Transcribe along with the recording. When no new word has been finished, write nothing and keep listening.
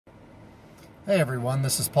Hey everyone,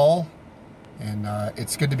 this is Paul, and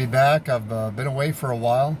it's good to be back. I've been away for a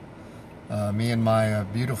while. Me and my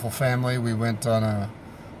beautiful family, we went on a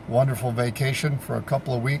wonderful vacation for a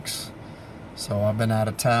couple of weeks. So I've been out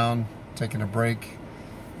of town, taking a break,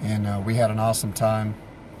 and we had an awesome time.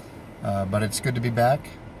 But it's good to be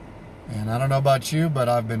back. And I don't know about you, but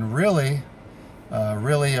I've been really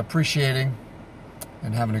appreciating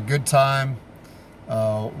and having a good time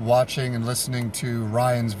watching and listening to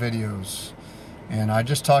Ryan's videos. And I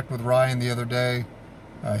just talked with Ryan the other day.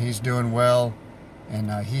 He's doing well,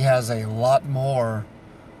 and he has a lot more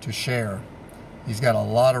to share. He's got a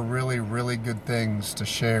lot of really good things to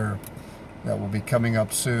share that will be coming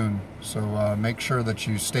up soon. So make sure that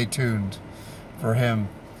you stay tuned for him.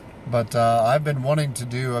 But I've been wanting to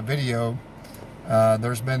do a video.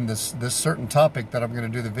 There's been this certain topic that I'm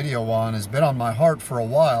going to do the video on has been on my heart for a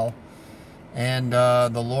while, and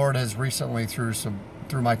the Lord has recently, through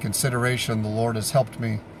my consideration, the Lord has helped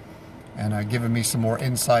me and given me some more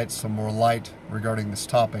insight, some more light regarding this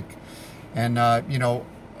topic. And you know,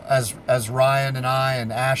 as Ryan and I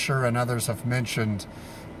and Asher and others have mentioned,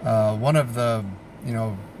 one of the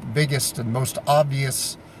biggest and most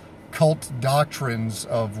obvious cult doctrines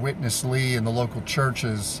of Witness Lee and the local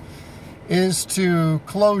churches is to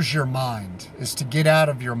close your mind, is to get out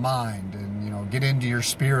of your mind and get into your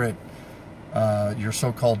spirit, your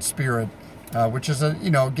so-called spirit. Which is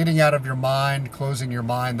getting out of your mind, closing your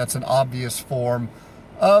mind. That's an obvious form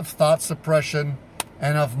of thought suppression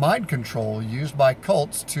and of mind control used by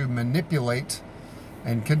cults to manipulate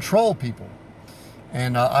and control people.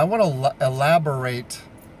 And I want to elaborate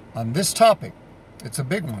on this topic. It's a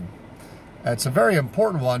big one. It's a very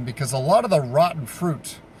important one because a lot of the rotten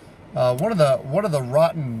fruit, one of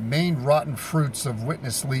the main rotten fruits of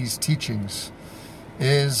Witness Lee's teachings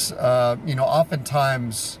is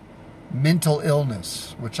oftentimes mental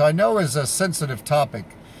illness, which I know is a sensitive topic,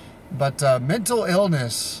 but mental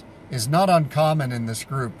illness is not uncommon in this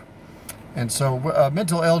group. And so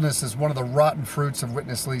mental illness is one of the rotten fruits of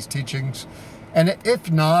Witness Lee's teachings. And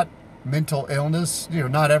if not mental illness,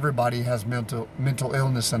 not everybody has mental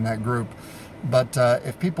illness in that group. But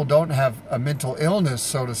if people don't have a mental illness,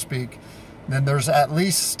 so to speak, then there's at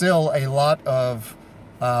least still a lot of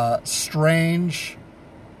strange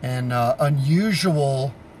and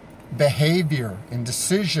unusual behavior and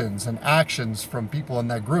decisions and actions from people in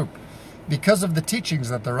that group because of the teachings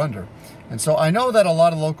that they're under. And so I know that a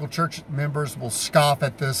lot of local church members will scoff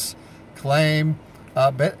at this claim,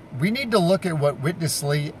 but we need to look at what Witness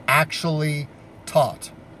Lee actually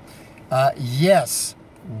taught. Yes,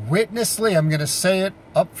 Witness Lee, I'm going to say it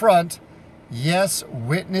up front, yes,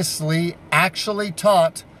 Witness Lee actually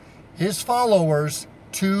taught his followers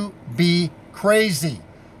to be crazy.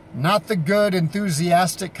 Not the good,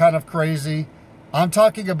 enthusiastic kind of crazy. I'm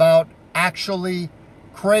talking about actually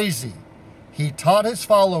crazy. He taught his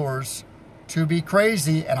followers to be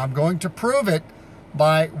crazy, and I'm going to prove it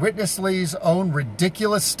by Witness Lee's own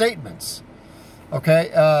ridiculous statements. Okay,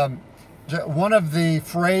 one of the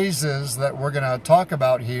phrases that we're going to talk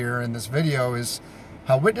about here in this video is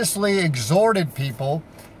how Witness Lee exhorted people,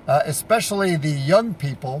 especially the young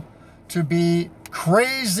people, to be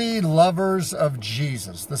crazy lovers of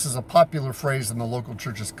Jesus. This is a popular phrase in the local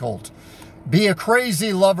church's cult. Be a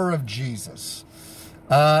crazy lover of Jesus.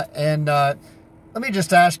 Let me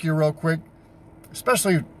just ask you real quick,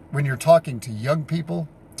 especially when you're talking to young people,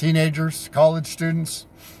 teenagers, college students,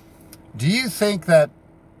 do you think that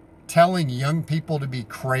telling young people to be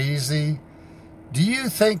crazy, do you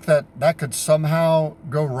think that that could somehow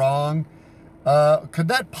go wrong? Could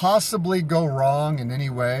that possibly go wrong in any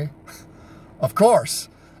way? Of course.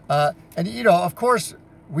 Of course,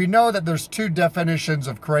 we know that there's two definitions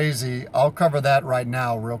of crazy. I'll cover that right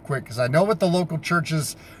now real quick because I know what the local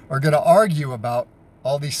churches are going to argue about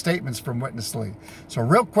all these statements from Witness Lee. So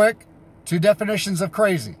real quick, two definitions of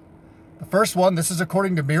crazy. The first one, this is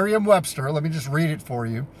according to Merriam-Webster. Let me just read it for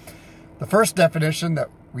you. The first definition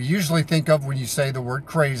that we usually think of when you say the word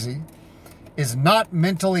crazy is not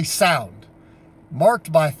mentally sound,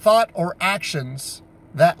 marked by thought or actions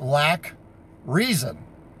that lack reason.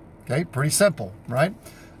 Okay, pretty simple, right?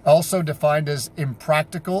 Also defined as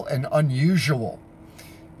impractical and unusual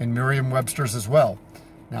in Merriam-Webster's as well.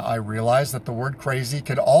 Now, I realize that the word crazy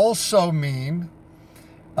could also mean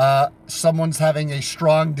someone's having a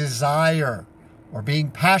strong desire or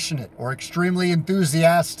being passionate or extremely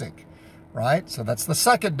enthusiastic, right? So that's the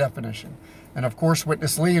second definition. And of course,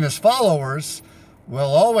 Witness Lee and his followers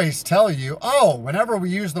will always tell you, oh, whenever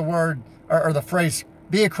we use the word or the phrase,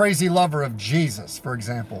 be a crazy lover of Jesus, for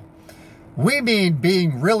example, we mean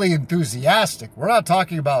being really enthusiastic. We're not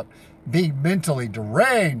talking about being mentally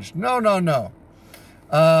deranged. No, no, no.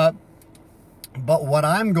 But what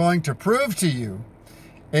I'm going to prove to you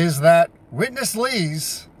is that Witness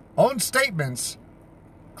Lee's own statements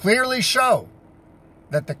clearly show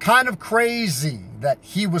that the kind of crazy that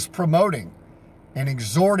he was promoting and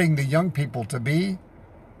exhorting the young people to be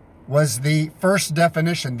was the first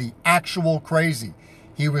definition, the actual crazy.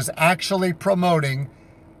 He was actually promoting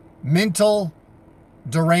mental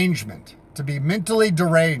derangement, to be mentally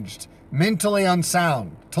deranged, mentally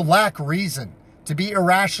unsound, to lack reason, to be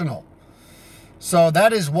irrational. So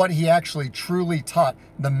that is what he actually truly taught.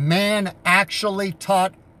 The man actually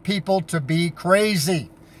taught people to be crazy,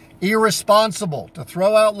 irresponsible, to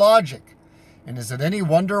throw out logic. And is it any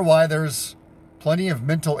wonder why there's plenty of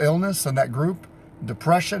mental illness in that group?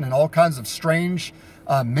 Depression and all kinds of strange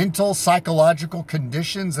mental, psychological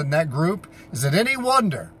conditions in that group? Is it any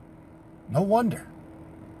wonder? No wonder.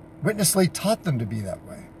 Witness Lee taught them to be that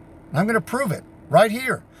way. And I'm going to prove it right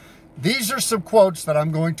here. These are some quotes that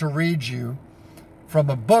I'm going to read you from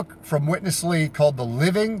a book from Witness Lee called The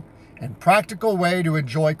Living and Practical Way to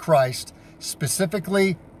Enjoy Christ,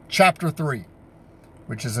 specifically chapter 3,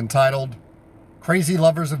 which is entitled Crazy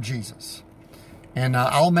Lovers of Jesus. And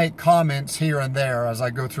I'll make comments here and there as I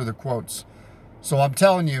go through the quotes. So I'm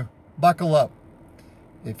telling you, buckle up.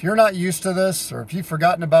 If you're not used to this, or if you've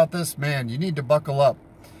forgotten about this, man, you need to buckle up.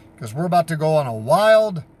 Because we're about to go on a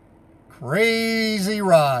wild, crazy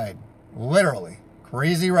ride. Literally,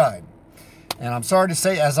 crazy ride. And I'm sorry to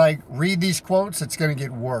say, as I read these quotes, it's going to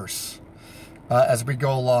get worse as we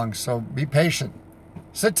go along. So be patient.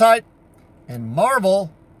 Sit tight and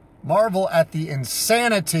marvel at the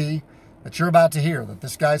insanity that you're about to hear, that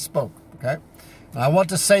this guy spoke, okay? And I want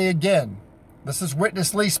to say again, this is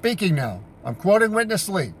Witness Lee speaking now. I'm quoting Witness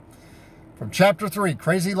Lee from chapter 3,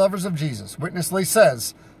 Crazy Lovers of Jesus. Witness Lee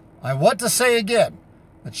says, I want to say again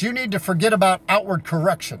that you need to forget about outward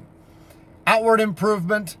correction, outward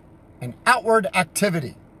improvement, and outward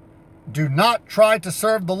activity. Do not try to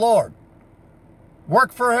serve the Lord.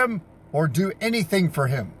 Work for him or do anything for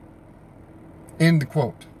him. End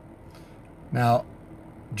quote. Now,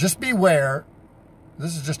 just beware.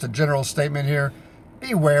 This is just a general statement here.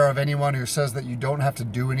 Beware of anyone who says that you don't have to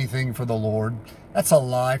do anything for the Lord. That's a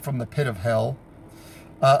lie from the pit of hell.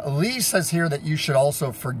 Lee says here that you should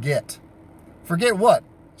also forget. Forget what?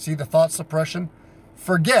 See the thought suppression?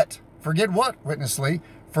 Forget. Forget what, Witness Lee?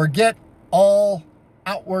 Forget all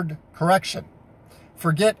outward correction.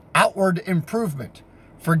 Forget outward improvement.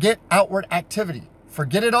 Forget outward activity.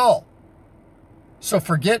 Forget it all. So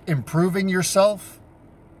forget improving yourself.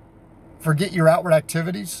 Forget your outward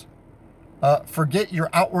activities. Forget your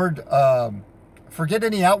outward, forget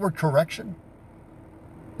any outward correction.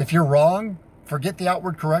 If you're wrong, forget the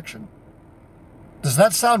outward correction. Does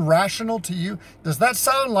that sound rational to you? Does that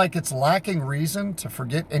sound like it's lacking reason to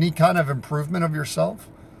forget any kind of improvement of yourself?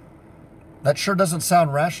 That sure doesn't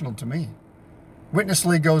sound rational to me. Witness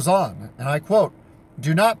Lee goes on, and I quote,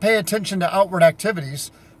 do not pay attention to outward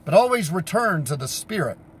activities, but always return to the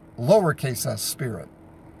spirit, lowercase s spirit,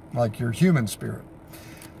 like your human spirit.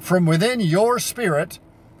 From within your spirit,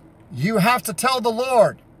 you have to tell the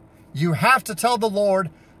Lord. You have to tell the Lord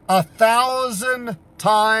 1,000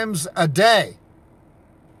 times a day.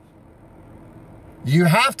 You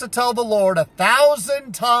have to tell the Lord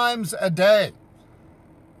 1,000 times a day.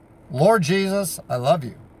 Lord Jesus, I love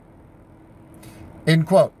you. End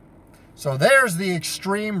quote. So there's the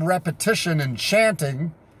extreme repetition and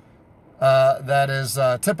chanting that is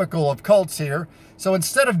typical of cults here. So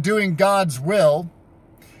instead of doing God's will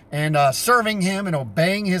and serving him and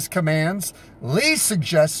obeying his commands, Lee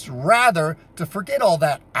suggests rather to forget all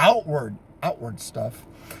that outward stuff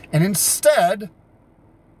and instead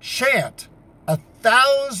chant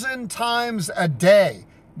 1,000 times a day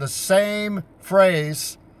the same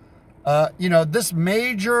phrase. This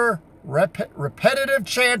major repetitive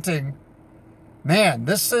chanting, man,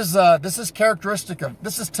 this is characteristic of,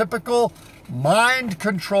 this is typical mind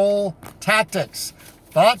control tactics,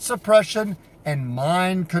 thought suppression and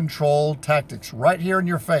mind control tactics right here in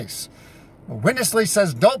your face. Witness Lee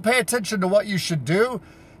says, don't pay attention to what you should do.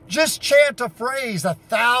 Just chant a phrase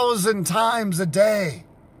 1,000 times a day.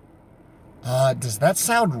 Does that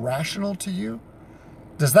sound rational to you?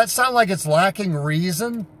 Does that sound like it's lacking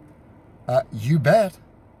reason? You bet.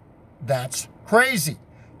 That's crazy.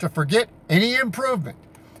 To forget any improvement,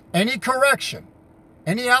 any correction,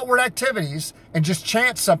 any outward activities, and just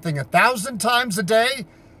chant something 1,000 times a day,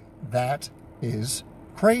 that is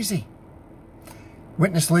crazy.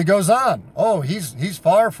 Witness Lee goes on. Oh, he's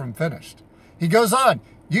far from finished. He goes on.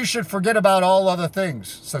 You should forget about all other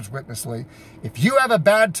things, says Witness Lee. If you have a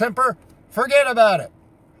bad temper, forget about it.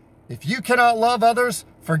 If you cannot love others,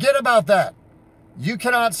 forget about that. You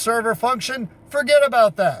cannot serve or function, forget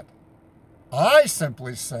about that. I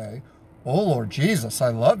simply say, oh Lord Jesus, I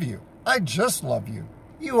love you. I just love you.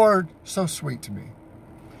 You are so sweet to me.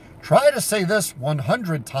 Try to say this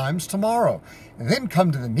 100 times tomorrow, and then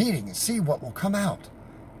come to the meeting and see what will come out.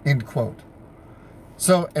 End quote.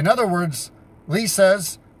 So, in other words, Lee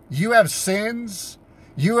says, you have sins,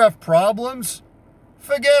 you have problems,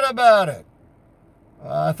 forget about it.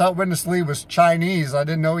 I thought Witness Lee was Chinese. I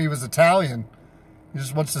didn't know he was Italian. He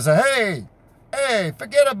just wants to say, hey,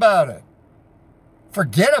 forget about it.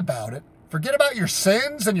 Forget about it? Forget about your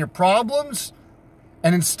sins and your problems?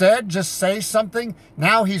 And instead just say something?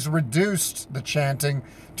 Now he's reduced the chanting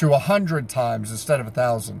to 100 times instead of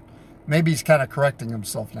 1,000. Maybe he's kind of correcting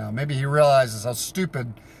himself now. Maybe he realizes how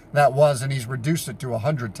stupid that was and he's reduced it to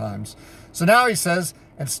 100 times. So now he says,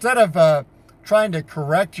 instead of trying to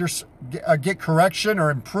get correction or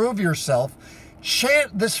improve yourself,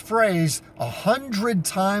 chant this phrase 100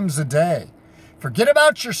 times a day. Forget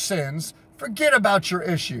about your sins. Forget about your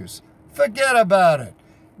issues. Forget about it.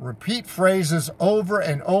 Repeat phrases over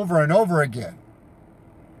and over and over again.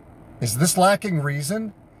 Is this lacking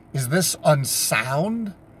reason? Is this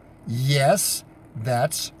unsound? Yes,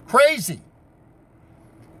 that's crazy.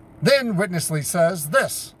 Then Witness Lee says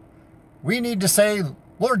this. We need to say,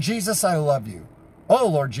 Lord Jesus, I love you. Oh,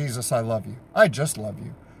 Lord Jesus, I love you. I just love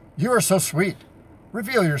you. You are so sweet.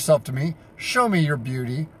 Reveal yourself to me. Show me your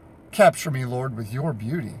beauty. Capture me, Lord, with your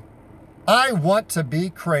beauty. I want to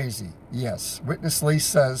be crazy. Yes, Witness Lee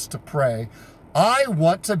says to pray, I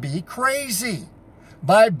want to be crazy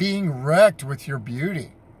by being wrecked with your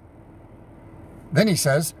beauty. Then he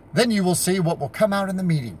says, then you will see what will come out in the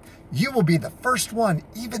meeting. You will be the first one,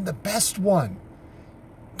 even the best one,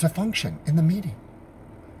 to function in the meeting.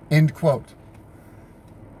 End quote.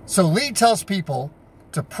 So Lee tells people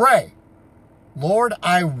to pray, Lord,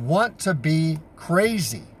 I want to be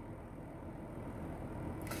crazy.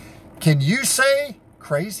 Can you say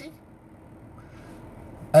crazy?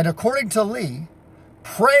 And according to Lee,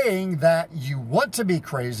 praying that you want to be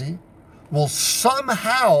crazy will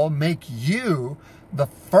somehow make you the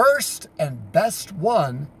first and best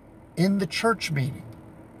one in the church meeting.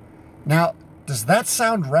 Now, does that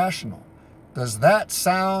sound rational? Is that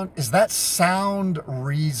sound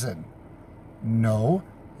reason? No,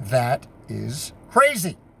 that is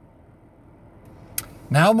crazy.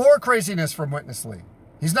 Now more craziness from Witness Lee.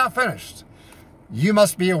 He's not finished. You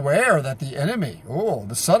must be aware that the enemy,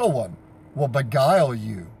 the subtle one, will beguile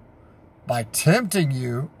you by tempting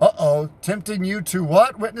you. Tempting you to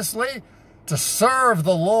what, Witness Lee? To serve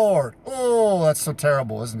the Lord. Oh, that's so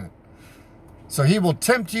terrible, isn't it? So he will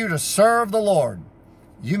tempt you to serve the Lord.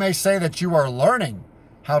 You may say that you are learning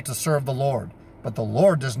how to serve the Lord, but the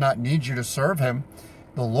Lord does not need you to serve him.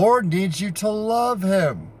 The Lord needs you to love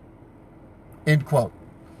him. End quote.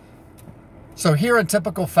 So here in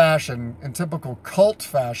typical fashion, in typical cult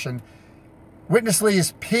fashion, Witness Lee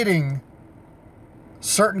is pitting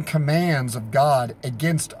certain commands of God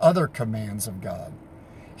against other commands of God.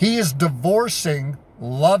 He is divorcing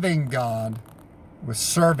loving God with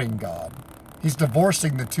serving God. He's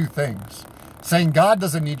divorcing the two things, saying God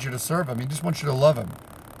doesn't need you to serve him. He just wants you to love him.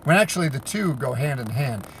 When actually the two go hand in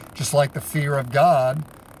hand, just like the fear of God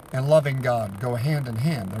and loving God go hand in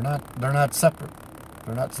hand. They're not separate.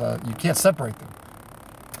 They're not. You can't separate them.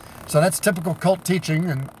 So that's typical cult teaching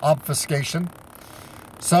and obfuscation.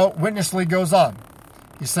 So Witness Lee goes on.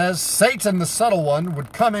 He says, Satan, the subtle one,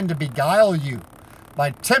 would come in to beguile you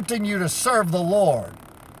by tempting you to serve the Lord.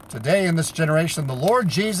 Today in this generation, the Lord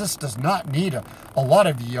Jesus does not need a lot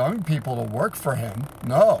of young people to work for him.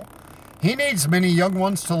 No. He needs many young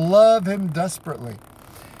ones to love him desperately.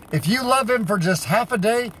 If you love him for just half a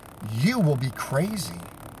day, you will be crazy.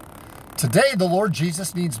 Today, the Lord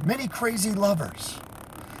Jesus needs many crazy lovers.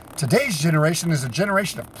 Today's generation is a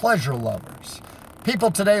generation of pleasure lovers.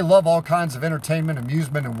 People today love all kinds of entertainment,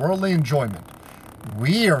 amusement, and worldly enjoyment.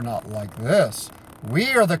 We are not like this.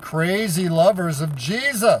 We are the crazy lovers of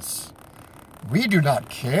Jesus. We do not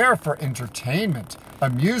care for entertainment,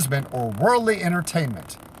 amusement, or worldly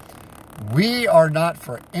entertainment. We are not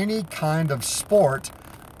for any kind of sport.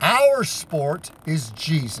 Our sport is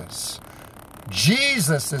Jesus.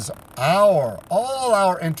 Jesus is all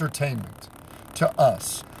our entertainment to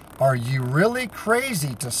us. Are you really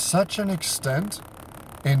crazy to such an extent?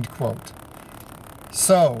 End quote.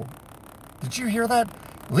 So, did you hear that?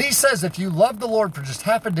 Lee says if you love the Lord for just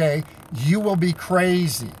half a day, you will be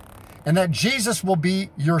crazy. And that Jesus will be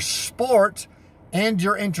your sport and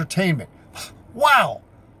your entertainment. Wow!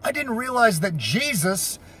 I didn't realize that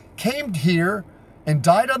Jesus came here and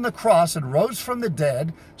died on the cross and rose from the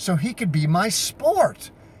dead so he could be my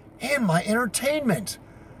sport and my entertainment.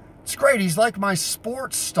 It's great. He's like my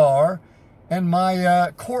sports star and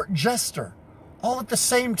my court jester all at the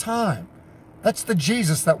same time. That's the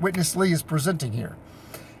Jesus that Witness Lee is presenting here.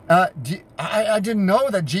 I didn't know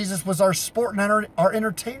that Jesus was our sport and our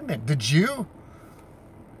entertainment. Did you?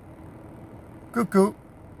 Cuckoo,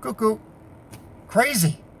 cuckoo.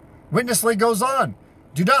 Crazy. Witness Lee goes on.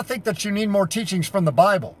 Do not think that you need more teachings from the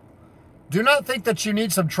Bible. Do not think that you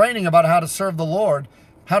need some training about how to serve the Lord,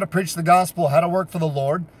 how to preach the gospel, how to work for the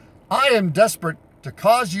Lord. I am desperate to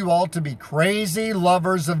cause you all to be crazy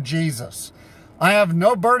lovers of Jesus. I have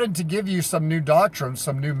no burden to give you some new doctrine,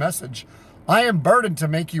 some new message. I am burdened to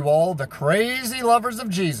make you all the crazy lovers of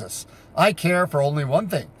Jesus. I care for only one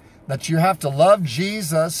thing, that you have to love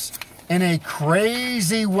Jesus in a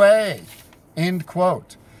crazy way. End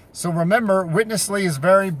quote. So remember, Witness Lee is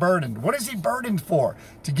very burdened. What is he burdened for?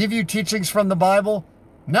 To give you teachings from the Bible?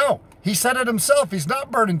 No, he said it himself. He's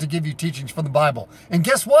not burdened to give you teachings from the Bible. And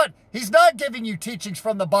guess what? He's not giving you teachings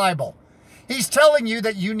from the Bible. He's telling you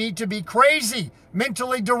that you need to be crazy,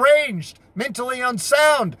 mentally deranged, mentally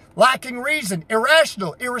unsound, lacking reason,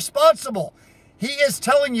 irrational, irresponsible. He is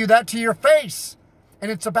telling you that to your face.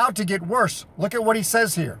 And it's about to get worse. Look at what he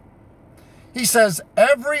says here. He says,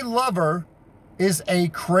 every lover is a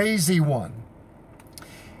crazy one.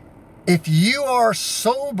 If you are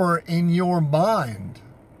sober in your mind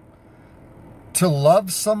to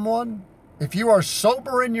love someone, if you are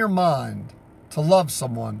sober in your mind to love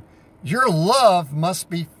someone, your love must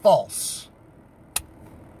be false.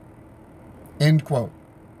 End quote.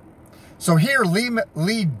 So here Lee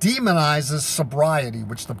demonizes sobriety,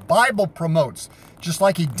 which the Bible promotes. Just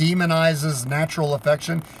like he demonizes natural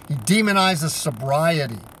affection, he demonizes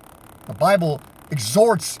sobriety. The Bible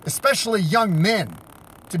exhorts, especially young men,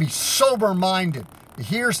 to be sober-minded.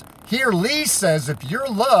 Here Lee says if your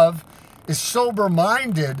love is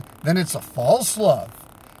sober-minded, then it's a false love.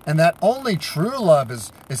 And that only true love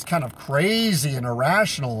is kind of crazy and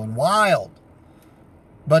irrational and wild.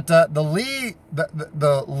 But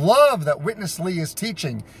the love that Witness Lee is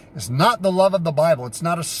teaching is not the love of the Bible. It's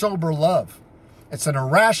not a sober love. It's an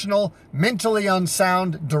irrational, mentally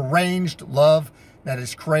unsound, deranged love that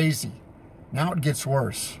is crazy. Now it gets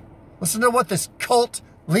worse. Listen to what this cult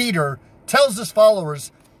leader tells his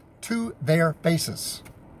followers to their faces.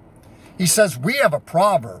 He says, we have a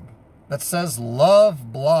proverb that says,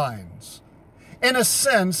 love blinds. In a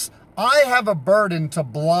sense, I have a burden to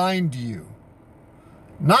blind you,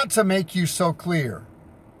 not to make you so clear.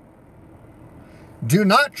 Do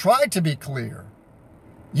not try to be clear.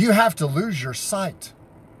 You have to lose your sight.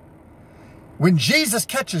 When Jesus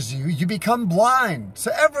catches you, you become blind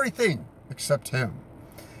to everything except him.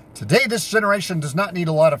 Today, this generation does not need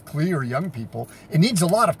a lot of clear young people. It needs a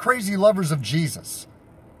lot of crazy lovers of Jesus.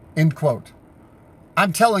 End quote.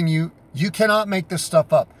 I'm telling you, you cannot make this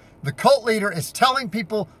stuff up. The cult leader is telling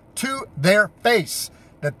people to their face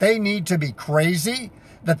that they need to be crazy,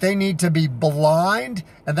 that they need to be blind,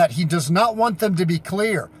 and that he does not want them to be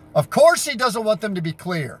clear. Of course he doesn't want them to be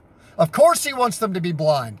clear. Of course he wants them to be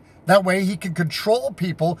blind. That way he can control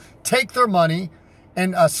people, take their money,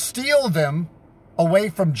 and steal them away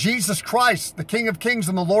from Jesus Christ, the King of Kings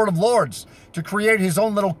and the Lord of Lords, to create his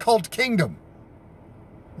own little cult kingdom.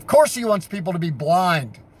 Of course he wants people to be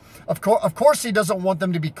blind. Of course he doesn't want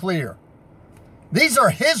them to be clear. These are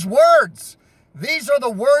his words. These are the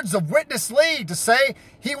words of Witness Lee to say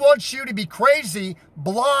he wants you to be crazy,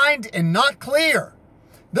 blind, and not clear.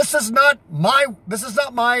 This is not my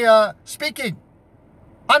speaking.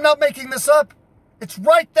 I'm not making this up. It's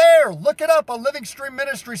right there. Look it up on Living Stream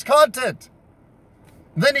Ministries content.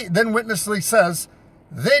 Then Witness Lee says,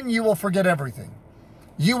 then you will forget everything.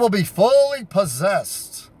 You will be fully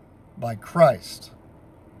possessed by Christ.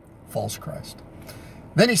 False Christ.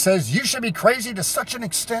 Then he says, you should be crazy to such an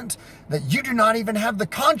extent that you do not even have the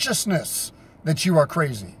consciousness that you are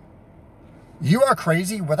crazy. You are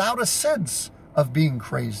crazy without a sense of being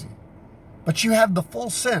crazy, but you have the full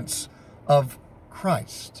sense of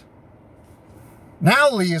Christ.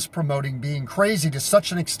 Now Lee is promoting being crazy to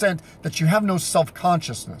such an extent that you have no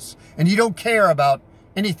self-consciousness and you don't care about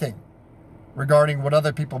anything regarding what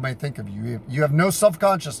other people may think of you. You have no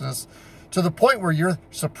self-consciousness to the point where you're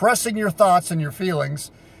suppressing your thoughts and your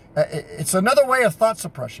feelings. It's another way of thought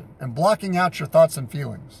suppression and blocking out your thoughts and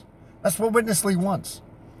feelings. That's what Witness Lee wants.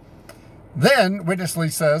 Then Witness Lee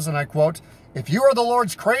says, and I quote, if you are the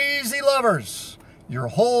Lord's crazy lovers, your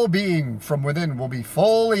whole being from within will be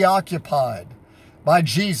fully occupied by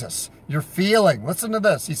Jesus. Your feeling, listen to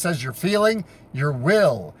this. He says your feeling, your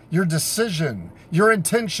will, your decision, your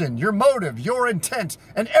intention, your motive, your intent,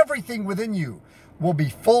 and everything within you will be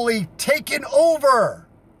fully taken over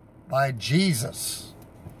by Jesus.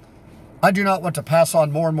 I do not want to pass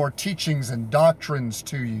on more and more teachings and doctrines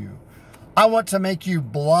to you. I want to make you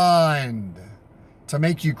blind, to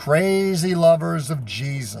make you crazy lovers of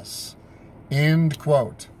Jesus. End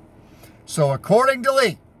quote. So according to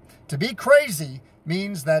Lee, to be crazy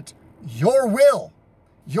means that your will,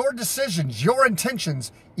 your decisions, your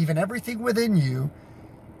intentions, even everything within you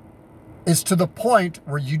is to the point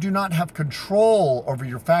where you do not have control over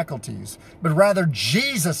your faculties, but rather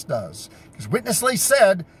Jesus does. Because Witness Lee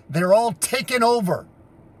said they're all taken over.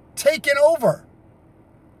 Taken over.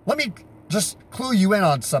 Let me just clue you in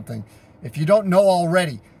on something. If you don't know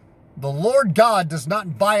already, the Lord God does not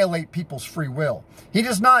violate people's free will. He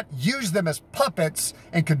does not use them as puppets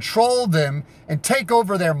and control them and take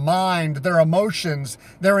over their mind, their emotions,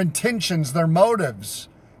 their intentions, their motives.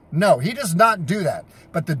 No, he does not do that.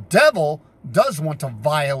 But the devil does want to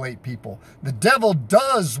violate people. The devil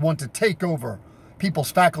does want to take over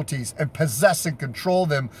people's faculties and possess and control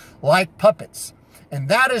them like puppets. And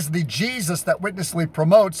that is the Jesus that Witness Lee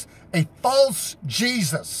promotes, a false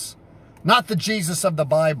Jesus, not the Jesus of the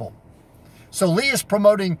Bible. So Lee is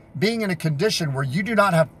promoting being in a condition where you do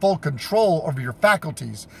not have full control over your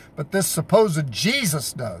faculties, but this supposed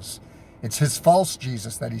Jesus does. It's his false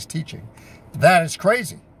Jesus that he's teaching. That is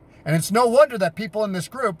crazy. And it's no wonder that people in this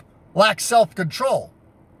group lack self-control.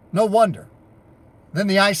 No wonder. Then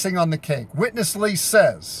the icing on the cake. Witness Lee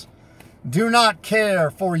says, do not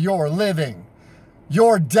care for your living,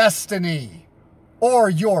 your destiny, or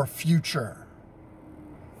your future.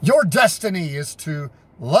 Your destiny is to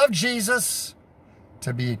love Jesus,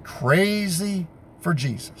 to be crazy for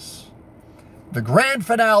Jesus. The grand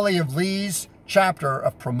finale of Lee's chapter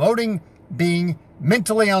of promoting being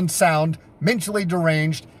mentally unsound, mentally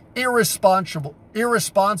deranged, irresponsible,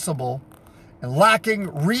 and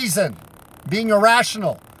lacking reason, being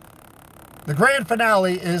irrational. The grand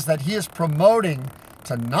finale is that he is promoting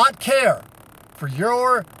to not care for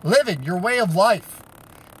your living, your way of life,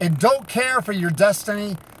 and don't care for your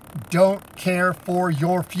destiny, don't care for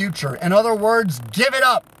your future. In other words, give it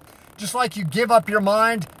up. Just like you give up your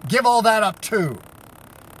mind, give all that up too.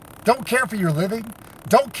 Don't care for your living,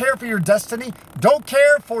 don't care for your destiny, don't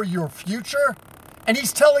care for your future. And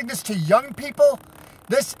he's telling this to young people.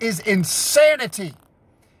 This is insanity.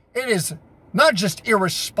 It is not just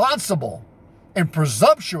irresponsible and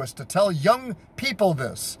presumptuous to tell young people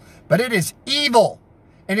this, but it is evil.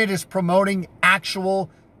 And it is promoting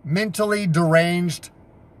actual mentally deranged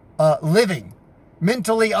living,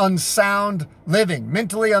 mentally unsound living,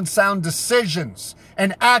 mentally unsound decisions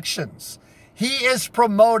and actions. He is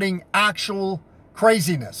promoting actual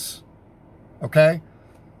craziness. Okay?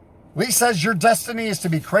 Lee says your destiny is to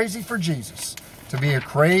be crazy for Jesus, to be a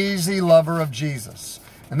crazy lover of Jesus.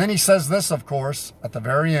 And then he says this, of course, at the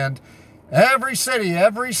very end. Every city,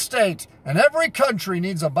 every state, and every country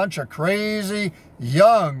needs a bunch of crazy,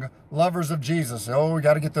 young lovers of Jesus. Oh, we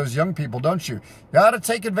got to get those young people, don't you? Got to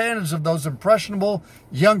take advantage of those impressionable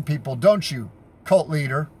young people, don't you, cult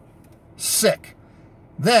leader? Sick.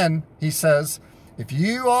 Then, he says, if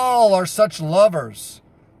you all are such lovers,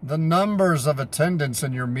 the numbers of attendance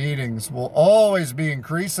in your meetings will always be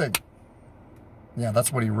increasing. Yeah,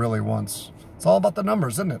 that's what he really wants. It's all about the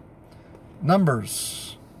numbers, isn't it?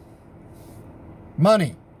 Numbers.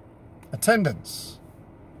 Money. Attendance.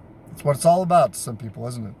 That's what it's all about to some people,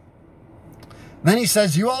 isn't it? Then he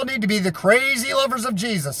says, you all need to be the crazy lovers of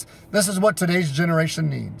Jesus. This is what today's generation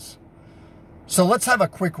needs. So let's have a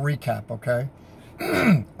quick recap, okay?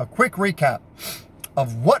 A quick recap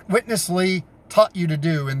of what Witness Lee taught you to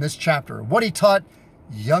do in this chapter. What he taught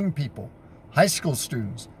young people, high school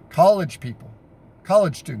students, college people,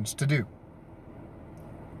 college students to do.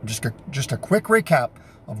 Just a quick recap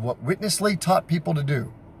of what Witness Lee taught people to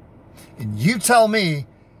do. And you tell me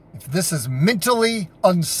if this is mentally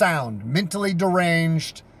unsound, mentally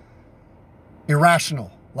deranged,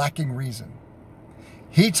 irrational, lacking reason.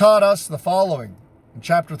 He taught us the following in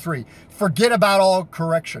chapter 3. Forget about all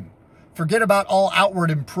correction. Forget about all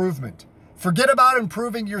outward improvement. Forget about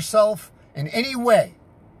improving yourself in any way.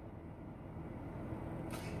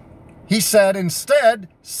 He said, instead,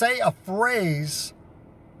 say a phrase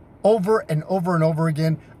over and over and over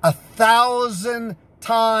again, 1,000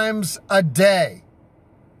 times a day.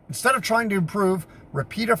 Instead of trying to improve,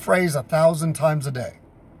 repeat a phrase 1,000 times a day.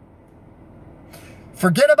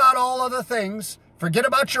 Forget about all other things. Forget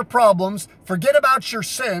about your problems. Forget about your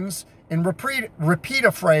sins. And repeat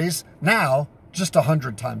a phrase now just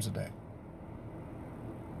 100 times a day.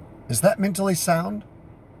 Is that mentally sound?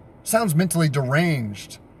 Sounds mentally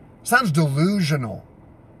deranged. Sounds delusional.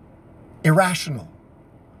 Irrational.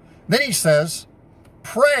 Then he says,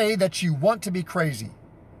 pray that you want to be crazy.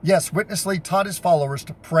 Yes, Witness Lee taught his followers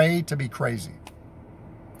to pray to be crazy.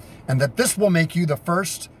 And that this will make you the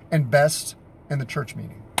first and best in the church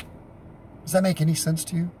meeting. Does that make any sense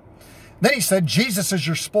to you? Then he said, Jesus is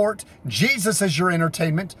your sport. Jesus is your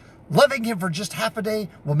entertainment. Loving him for just half a day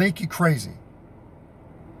will make you crazy.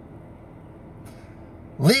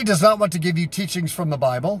 Lee does not want to give you teachings from the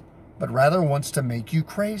Bible, but rather wants to make you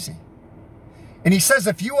crazy. And he says,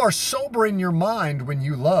 if you are sober in your mind when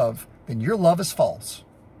you love, then your love is false.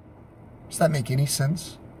 Does that make any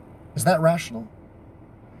sense? Is that rational?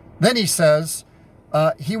 Then he says,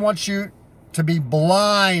 he wants you to be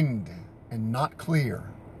blind and not clear.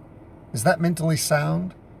 Is that mentally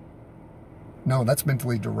sound? No, that's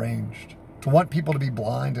mentally deranged. To want people to be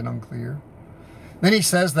blind and unclear. Then he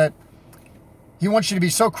says that he wants you to be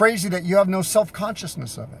so crazy that you have no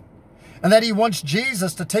self-consciousness of it. And that he wants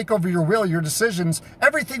Jesus to take over your will, your decisions,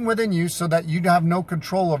 everything within you so that you have no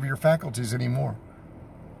control over your faculties anymore.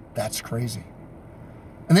 That's crazy.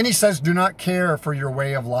 And then he says, do not care for your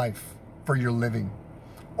way of life, for your living,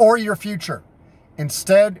 or your future.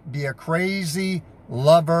 Instead, be a crazy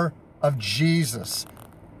lover of Jesus.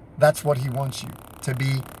 That's what he wants you to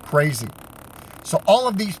be, crazy. So all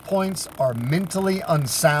of these points are mentally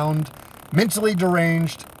unsound, mentally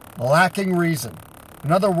deranged, lacking reason.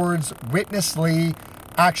 In other words, Witness Lee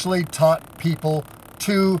actually taught people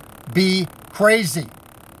to be crazy.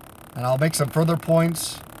 And I'll make some further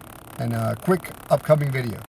points in a quick upcoming video.